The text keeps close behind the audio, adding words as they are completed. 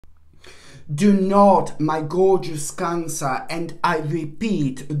Do not, my gorgeous Cancer, and I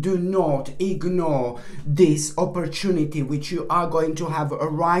repeat, do not ignore this opportunity which you are going to have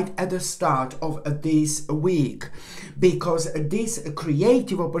right at the start of this week. Because this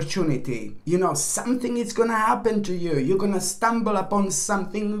creative opportunity, you know, something is going to happen to you. You're going to stumble upon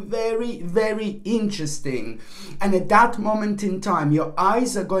something very, very interesting. And at that moment in time, your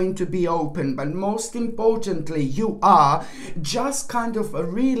eyes are going to be open. But most importantly, you are just kind of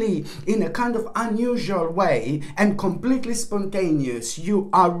really in a kind of unusual way and completely spontaneous. You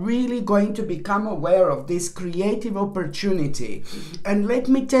are really going to become aware of this creative opportunity. And let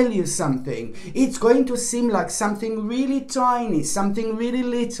me tell you something. It's going to seem like something really tiny, something really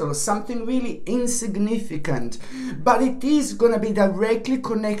little, something really insignificant, but it is going to be directly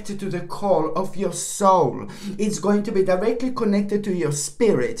connected to the call of your soul. It's going to be directly connected to your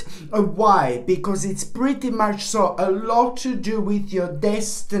spirit. Why? Because it's pretty much so a lot to do with your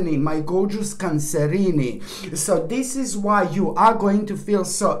destiny, my gorgeous Cancerini. So this is why you are going to feel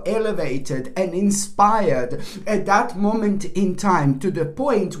so elevated and inspired at that moment in time, to the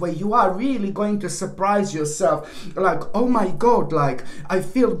point where you are really going to surprise yourself, like, oh my God, like I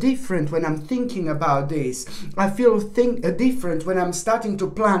feel different when I'm thinking about this. I feel different when I'm starting to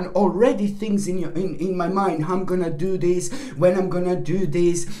plan already things in my mind. How I'm gonna do this, when I'm gonna do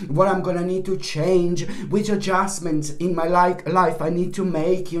this, what I'm gonna need to change, which adjustments in my life I need to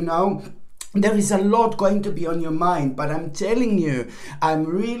make, you know. There is a lot going to be on your mind, but I'm telling you, I'm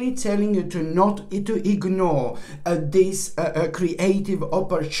really telling you to not to ignore this creative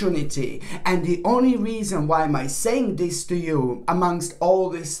opportunity. And the only reason why am I saying this to you, amongst all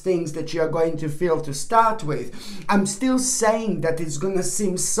these things that you are going to feel to start with, I'm still saying that it's going to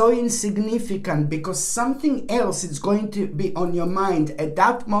seem so insignificant because something else is going to be on your mind at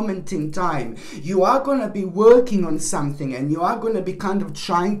that moment in time. You are going to be working on something and you are going to be kind of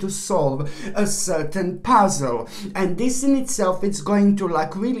trying to solve a certain puzzle, and this in itself, it's going to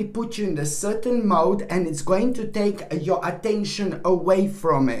like really put you in a certain mode, and it's going to take your attention away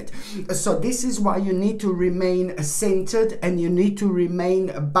from it. So this is why you need to remain centered and you need to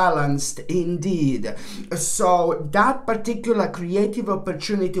remain balanced indeed. So that particular creative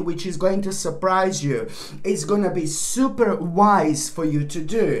opportunity, which is going to surprise you, is going to be super wise for you to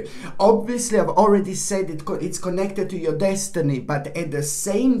do. Obviously, I've already said it's connected to your destiny, but at the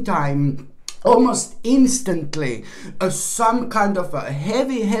same time, almost instantly, some kind of a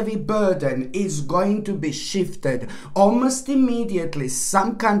heavy burden is going to be shifted. Almost immediately,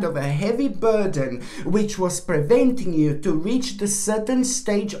 some kind of a heavy burden which was preventing you to reach the certain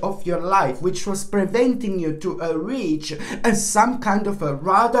stage of your life, which was preventing you to reach some kind of a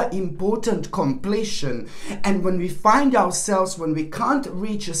rather important completion. And when we find ourselves, when we can't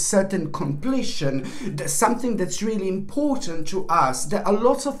reach a certain completion, something that's really important to us, there are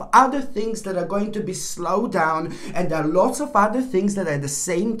lots of other things that are going to be slowed down, and there are lots of other things that are at the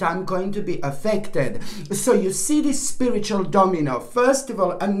same time going to be affected. So you see this spiritual domino. First of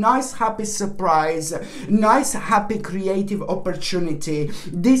all, a nice happy surprise, nice happy creative opportunity.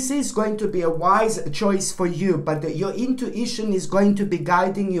 This is going to be a wise choice for you, but your intuition is going to be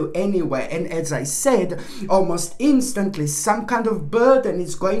guiding you anyway. And as I said, almost instantly, some kind of burden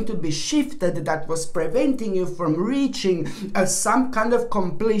is going to be shifted that was preventing you from reaching some kind of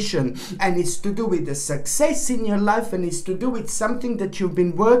completion. And it's to do with the success in your life, and it's to do with something that you've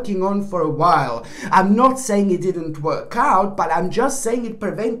been working on for a while. I'm not saying it didn't work out, but I'm just saying it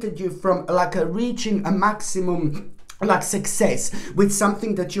prevented you from like reaching a maximum like success with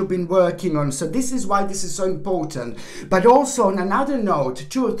something that you've been working on. So this is why this is so important. But also on another note,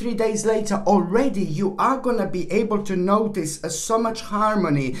 2 or 3 days later already, you are going to be able to notice so much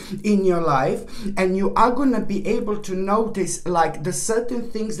harmony in your life, and you are going to be able to notice like the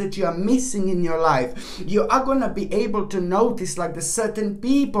certain things that you are missing in your life. You are going to be able to notice like the certain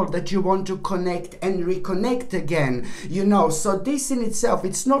people that you want to connect and reconnect again, you know. So this in itself,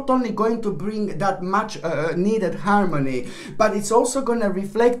 it's not only going to bring that much needed harmony, but it's also going to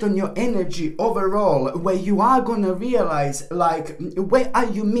reflect on your energy overall, where you are going to realize like where are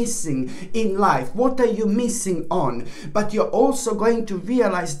you missing in life, what are you missing on. But you're also going to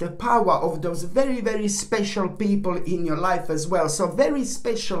realize the power of those very, very special people in your life as well. So very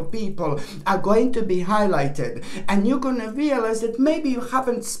special people are going to be highlighted, and you're going to realize that maybe you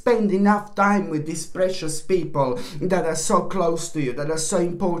haven't spent enough time with these precious people that are so close to you, that are so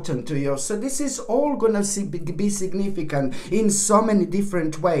important to you. So this is all going to be significant in so many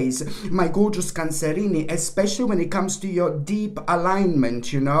different ways, my gorgeous Cancerini, especially when it comes to your deep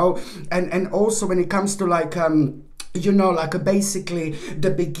alignment, you know, and also when it comes to like you know, like basically the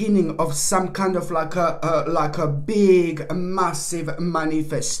beginning of some kind of like a big massive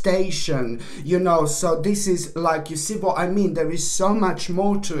manifestation, you know. So this is like, you see what I mean, there is so much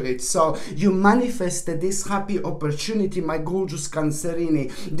more to it. So you manifested this happy opportunity, my gorgeous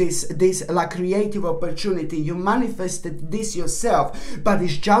Cancerini, this like creative opportunity. You manifested this yourself, but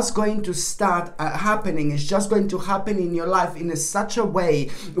it's just going to start happening. It's just going to happen in your life in such a way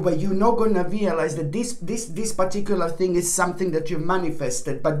where you're not going to realize that this particular thing is something that you've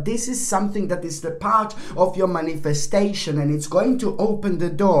manifested, but this is something that is the part of your manifestation, and it's going to open the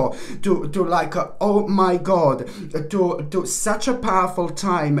door to like oh my God, to such a powerful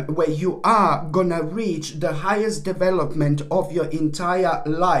time where you are gonna reach the highest development of your entire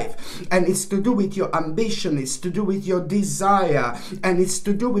life. And it's to do with your ambition, it's to do with your desire, and it's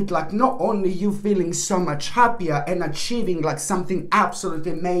to do with like not only you feeling so much happier and achieving like something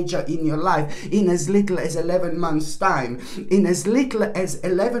absolutely major in your life in as little as 11 months time. In as little as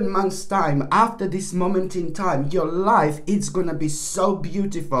 11 months time, after this moment in time, your life is gonna be so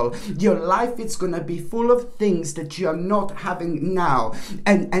beautiful. Your life is gonna be full of things that you are not having now,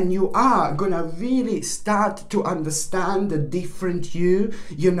 and you are gonna really start to understand the different you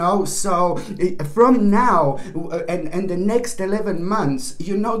know. So from now and the next 11 months,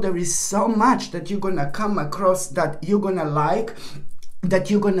 you know, there is so much that you're gonna come across that you're gonna like,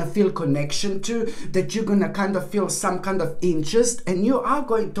 that you're gonna feel connection to, that you're gonna kind of feel some kind of interest, and you are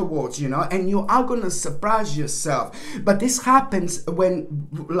going towards, you know, and you are gonna surprise yourself. But this happens when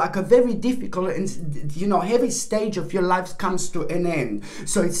like a very difficult and, you know, heavy stage of your life comes to an end.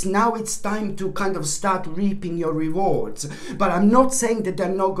 So it's time to kind of start reaping your rewards. But I'm not saying that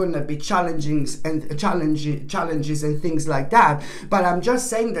there are not gonna be challenges and things like that, but I'm just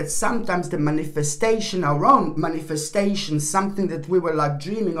saying that sometimes the manifestation, our own manifestation, something that we were like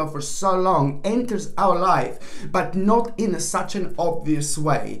dreaming of for so long, enters our life, but not in such an obvious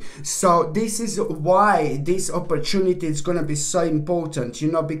way. So this is why this opportunity is going to be so important,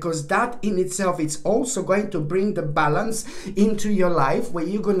 you know, because that in itself, it's also going to bring the balance into your life where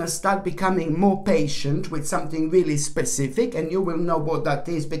you're going to start becoming more patient with something really specific, and you will know what that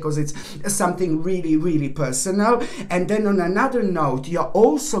is because it's something really, really personal. And then on another note, you're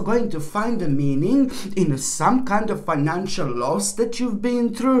also going to find a meaning in some kind of financial loss that you've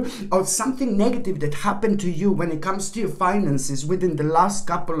been through, or something negative that happened to you when it comes to your finances within the last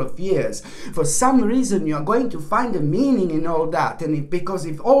couple of years. For some reason, you're going to find a meaning in all that, and because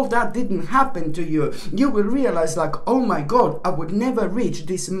if all that didn't happen to you, you will realize like, oh my God, I would never reach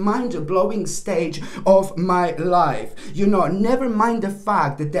this mind-blowing stage of my life. You know, never mind the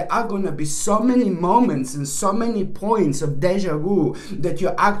fact that there are going to be so many moments and so many points of deja vu that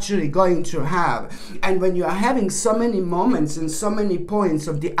you're actually going to have. And when you are having so many moments and so many points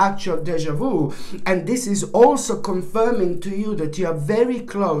of the actual deja vu, and this is also confirming to you that you are very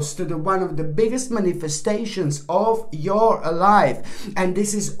close to one of the biggest manifestations of your life, and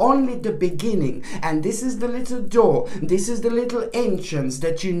this is only the beginning, and this is the little door, this is the little entrance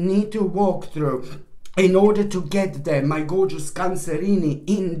that you need to walk through in order to get there, my gorgeous Cancerini,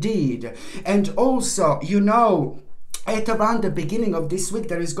 indeed. And also, you know, at around the beginning of this week,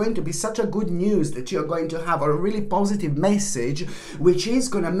 there is going to be such a good news that you're going to have, a really positive message, which is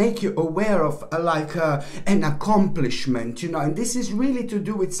going to make you aware of an accomplishment, you know, and this is really to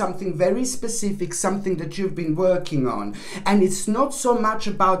do with something very specific, something that you've been working on. And it's not so much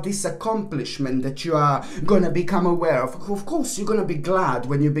about this accomplishment that you are going to become aware of. Of course, you're going to be glad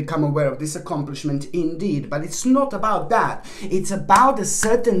when you become aware of this accomplishment, indeed, but it's not about that. It's about a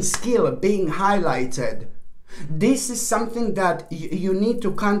certain skill being highlighted. This is something that you need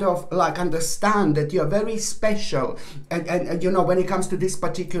to kind of like understand, that you're very special and you know, when it comes to this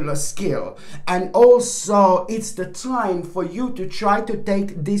particular skill. And also it's the time for you to try to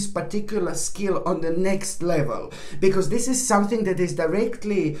take this particular skill on the next level, because this is something that is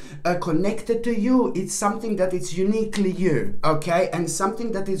directly connected to you. It's something that is uniquely you, okay, and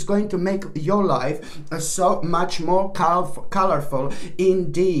something that is going to make your life so much more colorful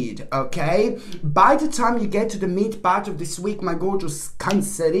indeed, okay. By the time you get to the mid part of this week, my gorgeous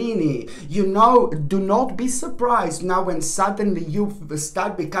Cancerini, you know, do not be surprised now when suddenly you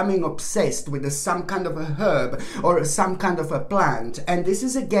start becoming obsessed with some kind of a herb or some kind of a plant. And this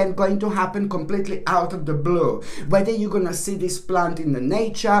is again going to happen completely out of the blue. Whether you're gonna see this plant in the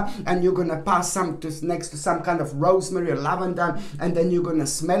nature and you're gonna pass next to some kind of rosemary or lavender and then you're gonna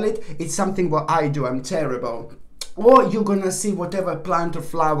smell it, it's something what I do. I'm terrible. or you're gonna see whatever plant or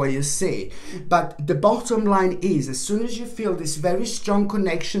flower you see. But the bottom line is, as soon as you feel this very strong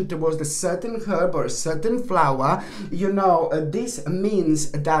connection towards a certain herb or a certain flower, you know, this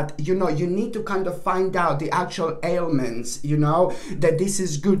means that, you know, you need to kind of find out the actual ailments, you know, that this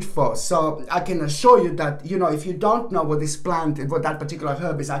is good for. So I can assure you that, you know, if you don't know what this plant, what that particular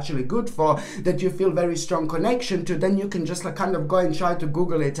herb is actually good for, that you feel very strong connection to, then you can just like kind of go and try to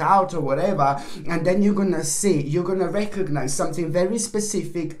Google it out or whatever, and then you're gonna see, you're gonna recognize something very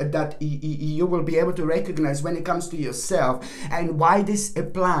specific that you will be able to recognize when it comes to yourself, and why this a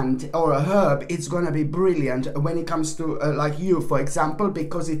plant or a herb is gonna be brilliant when it comes to like you, for example,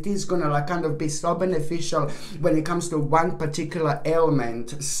 because it is gonna like kind of be so beneficial when it comes to one particular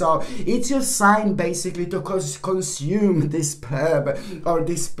ailment. So it's your sign basically to consume this herb or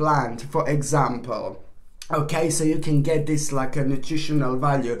this plant, for example. Okay, so you can get this like a nutritional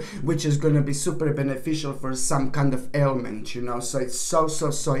value, which is going to be super beneficial for some kind of ailment, you know. So it's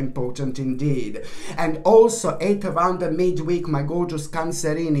so important indeed. And also at around the midweek, my gorgeous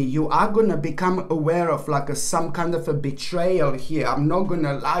Cancerini, you are going to become aware of like some kind of a betrayal here. I'm not going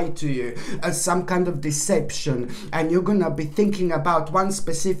to lie to you, some kind of deception, and you're going to be thinking about one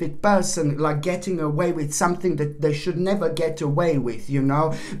specific person like getting away with something that they should never get away with, you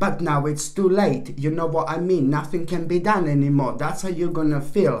know. But now it's too late, you know what I mean? Nothing can be done anymore. That's how you're gonna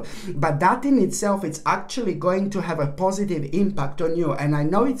feel. But that in itself, it's actually going to have a positive impact on you. And I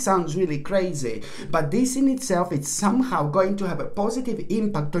know it sounds really crazy, but this in itself, it's somehow going to have a positive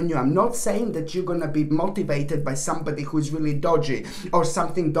impact on you. I'm not saying that you're gonna be motivated by somebody who's really dodgy or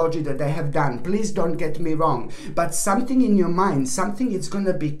something dodgy that they have done. Please don't get me wrong. But something in your mind, something is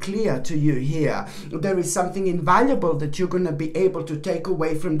gonna be clear to you here. There is something invaluable that you're gonna be able to take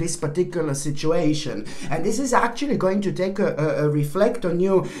away from this particular situation. And this is actually going to take a reflect on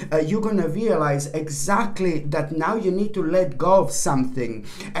you. You're going to realize exactly that now you need to let go of something.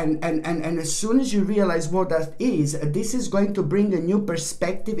 And as soon as you realize what that is, this is going to bring a new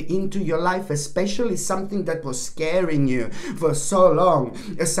perspective into your life, especially something that was scaring you for so long,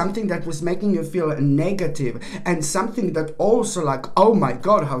 something that was making you feel negative, and something that also like, oh my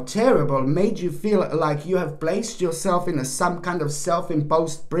God, how terrible, made you feel like you have placed yourself in some kind of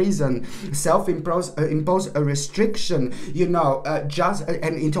self-imposed prison, impose a restriction, you know,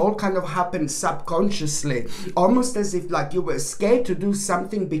 and it all kind of happened subconsciously, almost as if like you were scared to do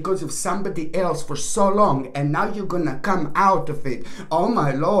something because of somebody else for so long, and now you're gonna come out of it. Oh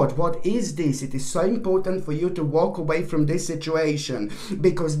my Lord, what is this? It is so important for you to walk away from this situation,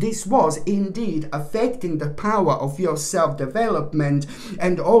 because this was indeed affecting the power of your self-development,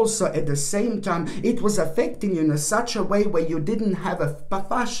 and also at the same time it was affecting you in such a way where you didn't have a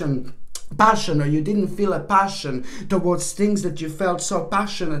passion, or you didn't feel a passion towards things that you felt so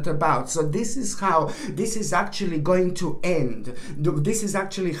passionate about. So this is how this is actually going to end. This is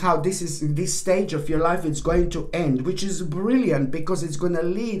actually how this stage of your life is going to end, which is brilliant, because it's going to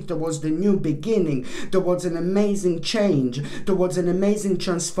lead towards the new beginning, towards an amazing change, towards an amazing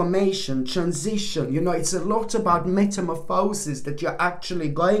transformation, transition. You know, it's a lot about metamorphosis that you're actually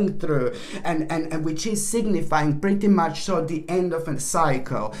going through, and which is signifying pretty much so the end of a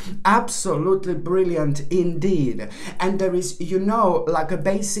cycle. Absolutely brilliant indeed. And there is, you know, like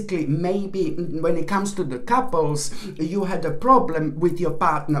basically maybe when it comes to the couples, you had a problem with your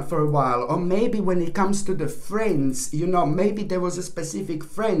partner for a while, or maybe when it comes to the friends, you know, maybe there was a specific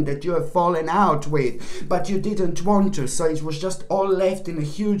friend that you have fallen out with, but you didn't want to, so it was just all left in a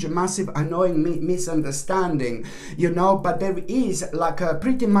huge, massive, annoying misunderstanding, you know. But there is like a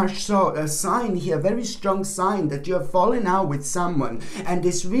pretty much so a sign here, very strong sign that you have fallen out with someone, and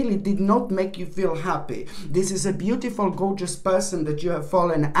this really did not make you feel happy. This is a beautiful, gorgeous person that you have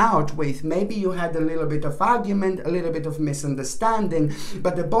fallen out with. Maybe you had a little bit of argument, a little bit of misunderstanding,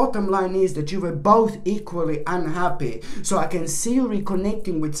 but the bottom line is that you were both equally unhappy. So I can see you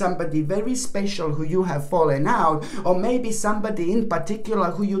reconnecting with somebody very special who you have fallen out, or maybe somebody in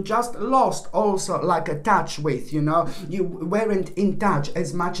particular who you just lost also like a touch with, you know. You weren't in touch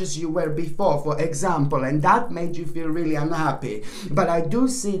as much as you were before, for example, and that made you feel really unhappy. But I do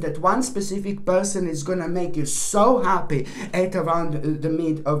see that one specific person is gonna make you so happy at around the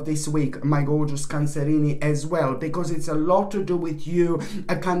mid of this week, my gorgeous Cancerini, as well, because it's a lot to do with you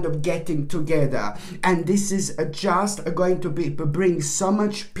a kind of getting together, and this is just going to bring so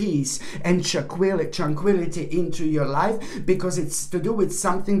much peace and tranquility into your life, because it's to do with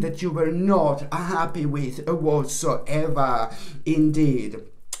something that you were not happy with whatsoever indeed.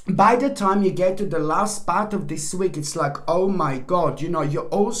 by the time you get to the last part of this week, it's like, oh my God, you know, you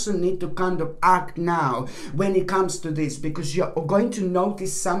also need to kind of act now when it comes to this, because you're going to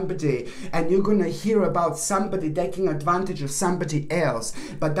notice somebody and you're going to hear about somebody taking advantage of somebody else.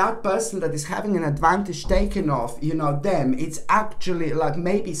 But that person that is having an advantage taken off, you know, them, it's actually like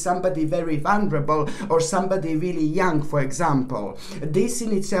maybe somebody very vulnerable or somebody really young, for example. This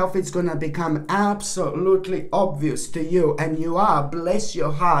in itself is going to become absolutely obvious to you, and you are, bless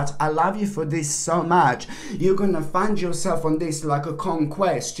your heart, I love you for this so much. You're gonna find yourself on this like a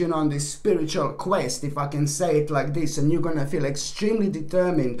conquest, you know, on this spiritual quest, if I can say it like this, and you're gonna feel extremely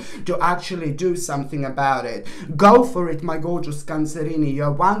determined to actually do something about it. Go for it, my gorgeous Cancerini.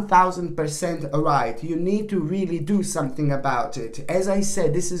 You're 1000% right. You need to really do something about it. As I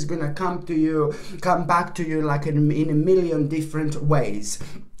said, this is gonna come back to you like in a million different ways.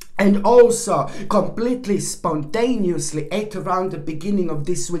 And also completely spontaneously at around the beginning of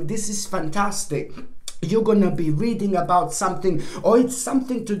this week, this is fantastic. You're gonna be reading about something, or it's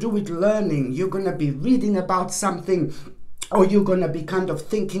something to do with learning. You're gonna be reading about something, or you're gonna be kind of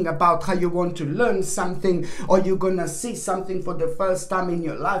thinking about how you want to learn something, or you're gonna see something for the first time in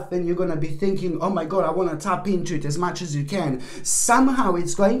your life, and you're gonna be thinking, oh my God, I wanna tap into it as much as you can. Somehow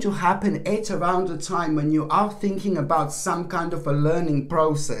it's going to happen at around the time when you are thinking about some kind of a learning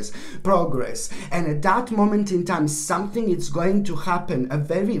progress. And at that moment in time, something is going to happen, a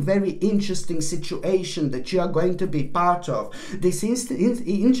very, very interesting situation that you are going to be part of. This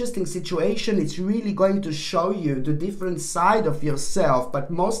interesting situation, it's really going to show you the different sides of yourself, but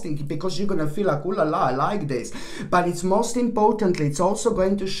mostly because you're gonna feel like, ooh la la, I like this. But it's most importantly, it's also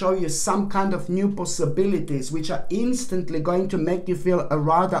going to show you some kind of new possibilities, which are instantly going to make you feel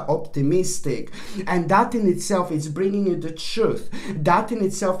rather optimistic. And that in itself is bringing you the truth. That in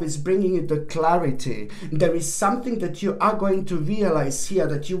itself is bringing you the clarity. There is something that you are going to realize here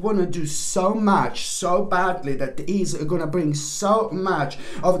that you want to do so much, so badly, that is going to bring so much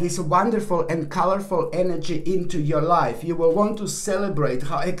of this wonderful and colorful energy into your life. You will want to celebrate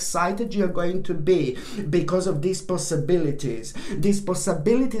how excited you're going to be because of these possibilities. These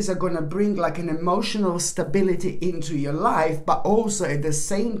possibilities are going to bring like an emotional stability into your life, but also at the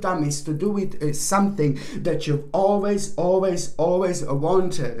same time it's to do with something that you've always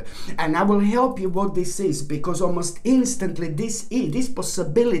wanted. And I will help you what this is, because almost instantly these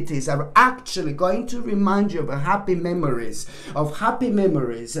possibilities are actually going to remind you of happy memories,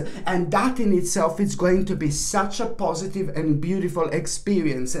 and that in itself is going to be such a positive and beautiful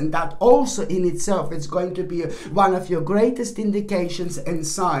experience. And that also in itself is going to be one of your greatest indications and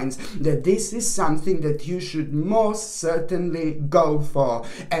signs that this is something that you should most certainly go for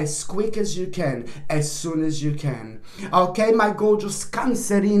as quick as you can, as soon as you can. Okay, my gorgeous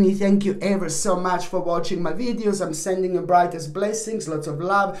Cancerini, thank you ever so much for watching my videos. I'm sending you brightest blessings, lots of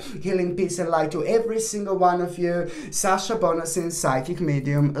love, healing, peace and light to every single one of you. Sasha Bonasin, psychic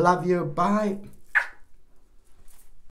medium. Love you. Bye.